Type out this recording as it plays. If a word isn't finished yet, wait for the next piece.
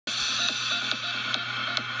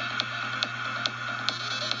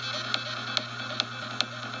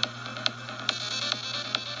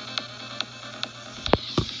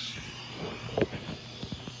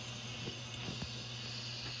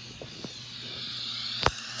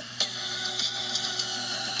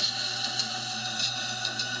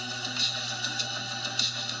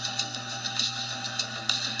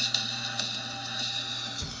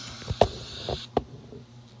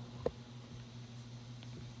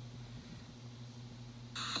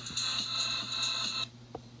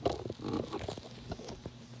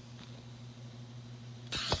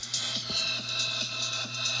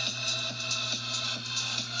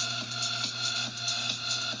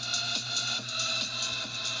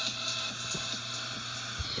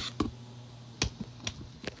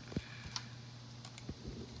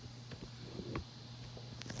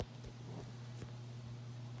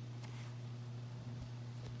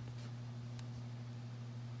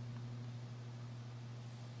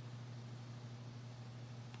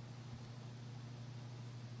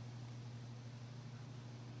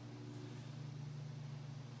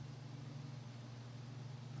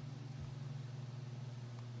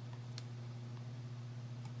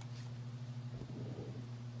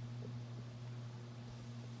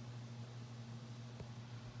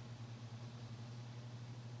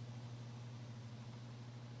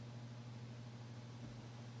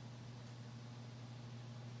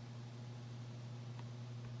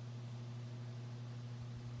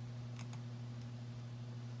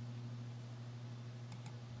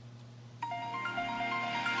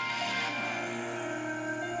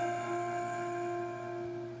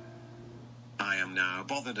I am now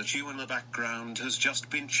bothered at you and the background has just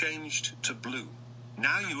been changed to blue.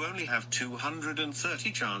 Now you only have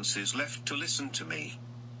 230 chances left to listen to me.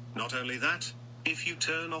 Not only that, if you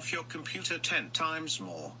turn off your computer 10 times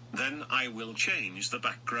more, then I will change the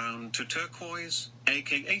background to turquoise,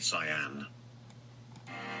 aka cyan.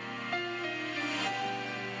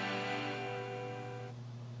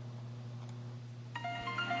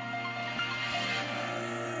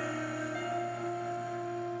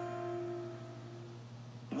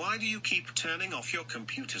 Why do you keep turning off your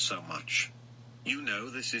computer so much? You know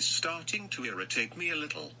this is starting to irritate me a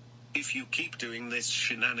little. If you keep doing this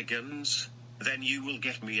shenanigans, then you will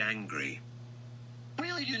get me angry.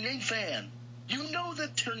 Really, you ain't fan. You know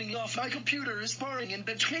that turning off my computer is boring and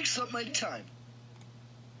it takes up my time.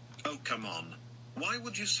 Oh, come on. Why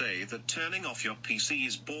would you say that turning off your PC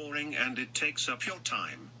is boring and it takes up your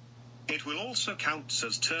time? It will also count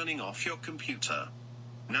as turning off your computer.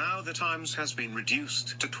 Now the times has been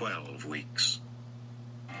reduced to 12 weeks.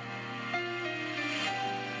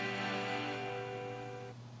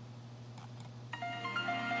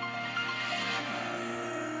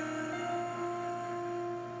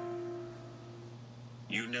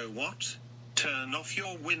 You know what? Turn off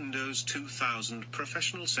your Windows 2000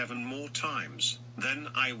 Professional 7 more times, then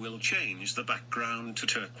I will change the background to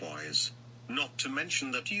turquoise. Not to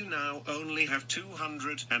mention that you now only have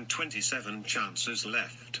 227 chances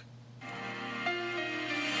left.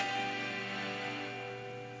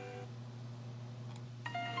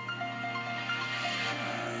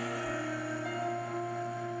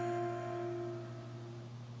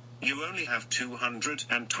 You only have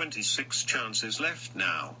 226 chances left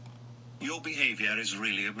now. Your behavior is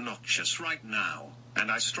really obnoxious right now,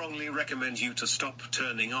 and I strongly recommend you to stop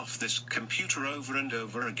turning off this computer over and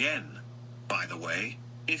over again. By the way,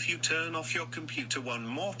 if you turn off your computer one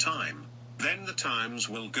more time, then the times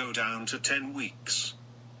will go down to 10 weeks.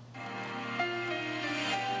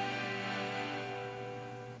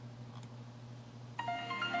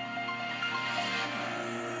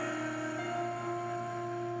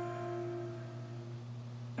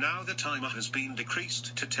 Now the timer has been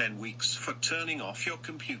decreased to 10 weeks for turning off your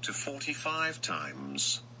computer 45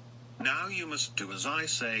 times. Now you must do as I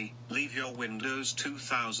say, leave your Windows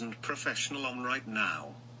 2000 Professional on right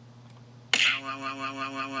now. Ow, ow, ow, ow,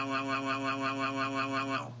 ow, ow, ow, ow, ow, ow, ow, ow, ow, ow, ow,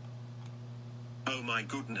 ow. Oh my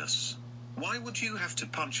goodness. Why would you have to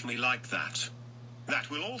punch me like that? That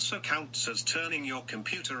will also count as turning your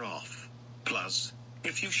computer off. Plus,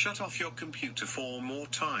 if you shut off your computer 4 more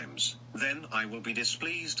times, then I will be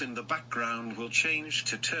displeased and the background will change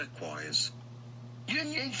to turquoise.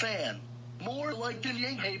 Yin Yang fan. More like Yin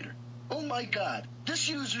Yang hater. Oh my god, this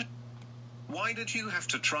user... Why did you have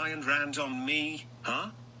to try and rant on me, huh?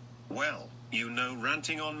 Well, you know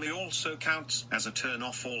ranting on me also counts as a turn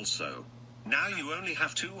off also. Now you only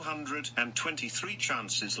have 223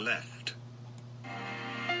 chances left.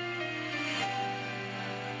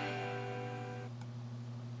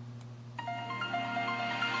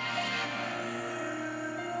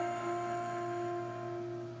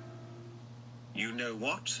 You know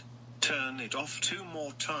what? Turn it off 2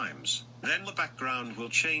 more times, then the background will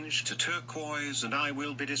change to turquoise and I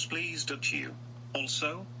will be displeased at you.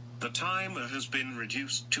 Also, the timer has been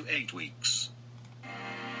reduced to 8 weeks.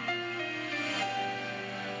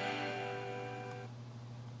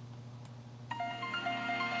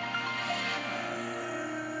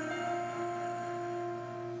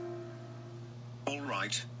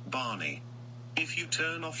 Alright, Barney. If you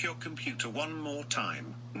turn off your computer one more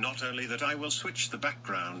time, not only that I will switch the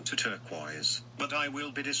background to turquoise, but I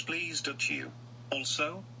will be displeased at you.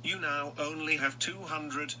 Also, you now only have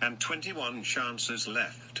 221 chances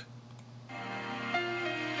left.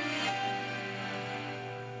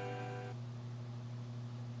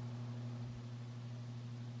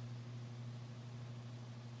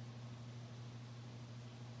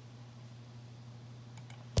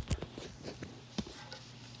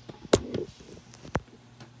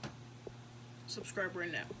 Subscribe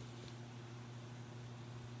right now.